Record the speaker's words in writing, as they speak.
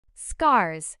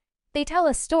Scars. They tell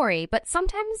a story, but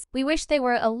sometimes we wish they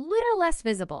were a little less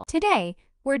visible. Today,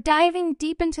 we're diving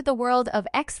deep into the world of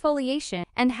exfoliation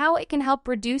and how it can help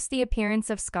reduce the appearance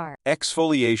of scars.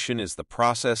 Exfoliation is the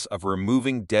process of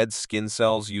removing dead skin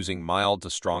cells using mild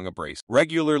to strong abrasives.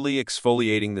 Regularly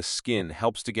exfoliating the skin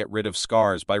helps to get rid of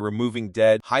scars by removing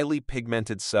dead, highly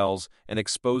pigmented cells and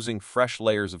exposing fresh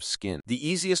layers of skin. The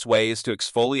easiest way is to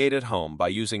exfoliate at home by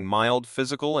using mild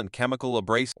physical and chemical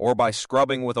abrasives or by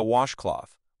scrubbing with a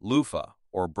washcloth, loofah,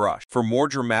 or brush. For more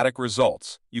dramatic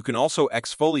results, you can also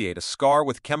exfoliate a scar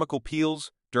with chemical peels,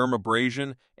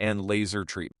 dermabrasion, and laser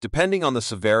treatment. Depending on the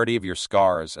severity of your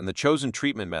scars and the chosen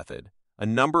treatment method, a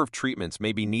number of treatments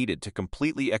may be needed to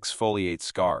completely exfoliate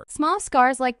scars. Small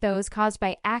scars like those caused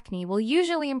by acne will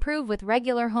usually improve with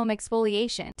regular home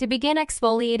exfoliation. To begin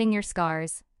exfoliating your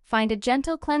scars, find a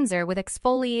gentle cleanser with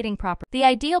exfoliating properties. The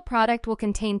ideal product will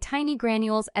contain tiny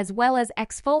granules as well as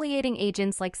exfoliating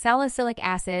agents like salicylic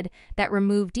acid that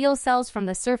remove dead cells from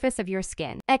the surface of your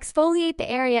skin. Exfoliate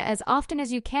the area as often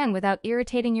as you can without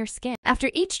irritating your skin. After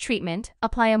each treatment,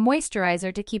 apply a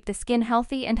moisturizer to keep the skin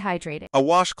healthy and hydrated. A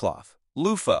washcloth,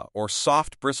 loofah, or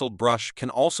soft bristled brush can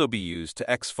also be used to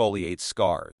exfoliate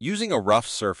scars. Using a rough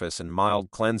surface and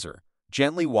mild cleanser,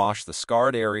 gently wash the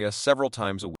scarred area several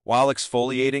times a week. While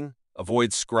exfoliating,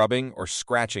 avoid scrubbing or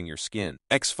scratching your skin.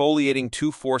 Exfoliating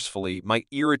too forcefully might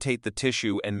irritate the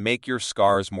tissue and make your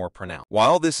scars more pronounced.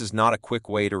 While this is not a quick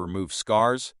way to remove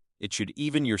scars, it should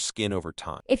even your skin over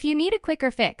time. If you need a quicker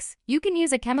fix, you can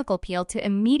use a chemical peel to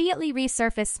immediately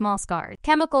resurface small scars.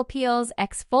 Chemical peels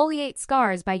exfoliate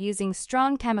scars by using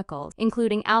strong chemicals,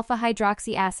 including alpha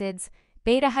hydroxy acids,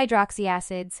 beta hydroxy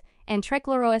acids, and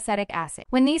trichloroacetic acid.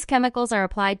 When these chemicals are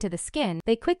applied to the skin,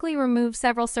 they quickly remove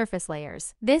several surface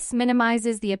layers. This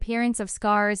minimizes the appearance of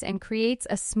scars and creates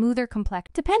a smoother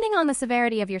complexion. Depending on the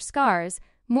severity of your scars,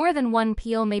 more than one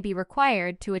peel may be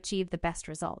required to achieve the best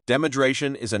result.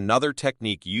 Dermabrasion is another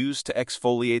technique used to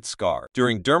exfoliate scars.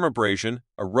 During dermabrasion,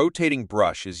 a rotating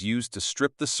brush is used to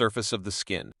strip the surface of the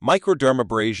skin.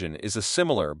 Microdermabrasion is a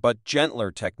similar but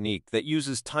gentler technique that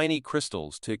uses tiny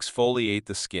crystals to exfoliate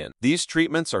the skin. These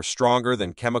treatments are stronger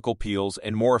than chemical peels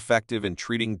and more effective in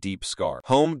treating deep scars.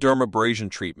 Home dermabrasion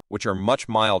treatments, which are much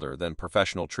milder than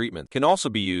professional treatment, can also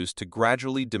be used to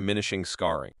gradually diminishing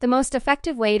scarring. The most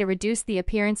effective way to reduce the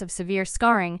appearance of severe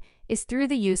scarring is through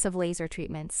the use of laser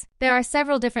treatments. There are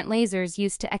several different lasers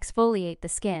used to exfoliate the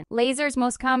skin. Lasers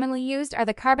most commonly used are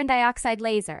the carbon dioxide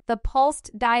laser, the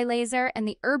pulsed dye laser, and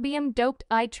the erbium-doped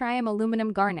yttrium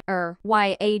aluminum garnet, or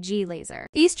YAG laser.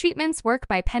 These treatments work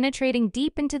by penetrating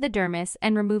deep into the dermis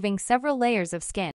and removing several layers of skin.